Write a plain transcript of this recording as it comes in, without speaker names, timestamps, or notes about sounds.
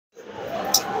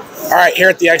All right, here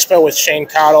at the Expo with Shane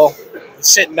Cottle. You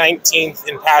sit 19th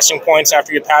in passing points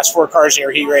after you pass 4 cars in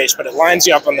your heat race, but it lines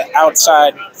you up on the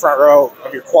outside front row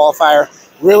of your qualifier.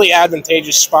 Really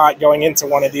advantageous spot going into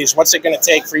one of these. What's it going to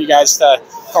take for you guys to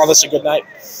call this a good night?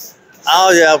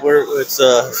 Oh yeah,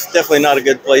 it's definitely not a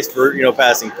good place for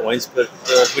passing points, but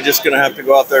we're just going to have to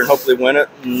go out there and hopefully win it,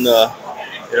 and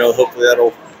hopefully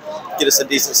that'll get us a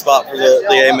decent spot for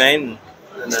the A main,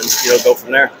 and then go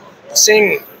from there.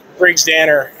 Seeing Briggs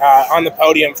Danner on the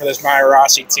podium for this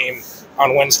Meyer-Rossi team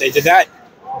on Wednesday, did that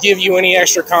give you any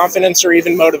extra confidence or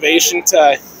even motivation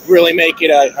to really make it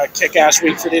a kick-ass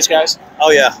week for these guys? Oh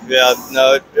yeah.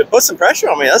 No, it put some pressure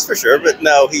on me, that's for sure. But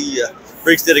no,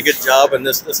 Briggs did a good job, and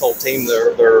this whole team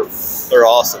they're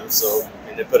awesome. So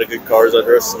they put a good cars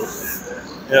under us,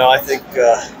 and I think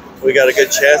we got a good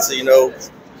chance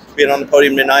of being on the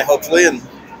podium tonight, hopefully, and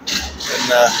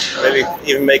maybe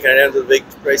even making it into the big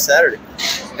race Saturday.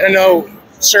 And I know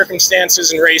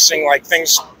circumstances in racing, like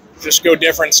things just go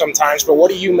different sometimes, but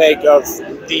what do you make of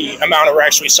the amount of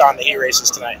wrecks we saw in the heat races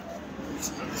tonight?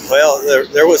 Well,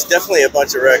 there was definitely a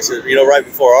bunch of wrecks, right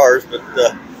before ours, but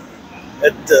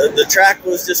the track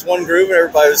was just one groove, and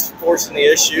everybody was forcing the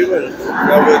issue. And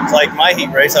with like my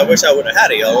heat race, I wish I would have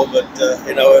had a yellow, but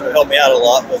it helped me out a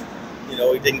lot. But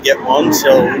we didn't get one,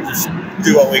 so we just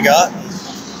do what we got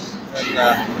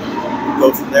and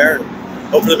go from there and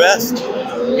hope for the best.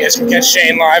 You guys can catch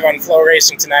Shane live on Flow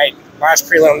Racing tonight. Last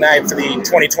prelim night for the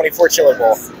 2024 Chiller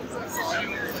Bowl.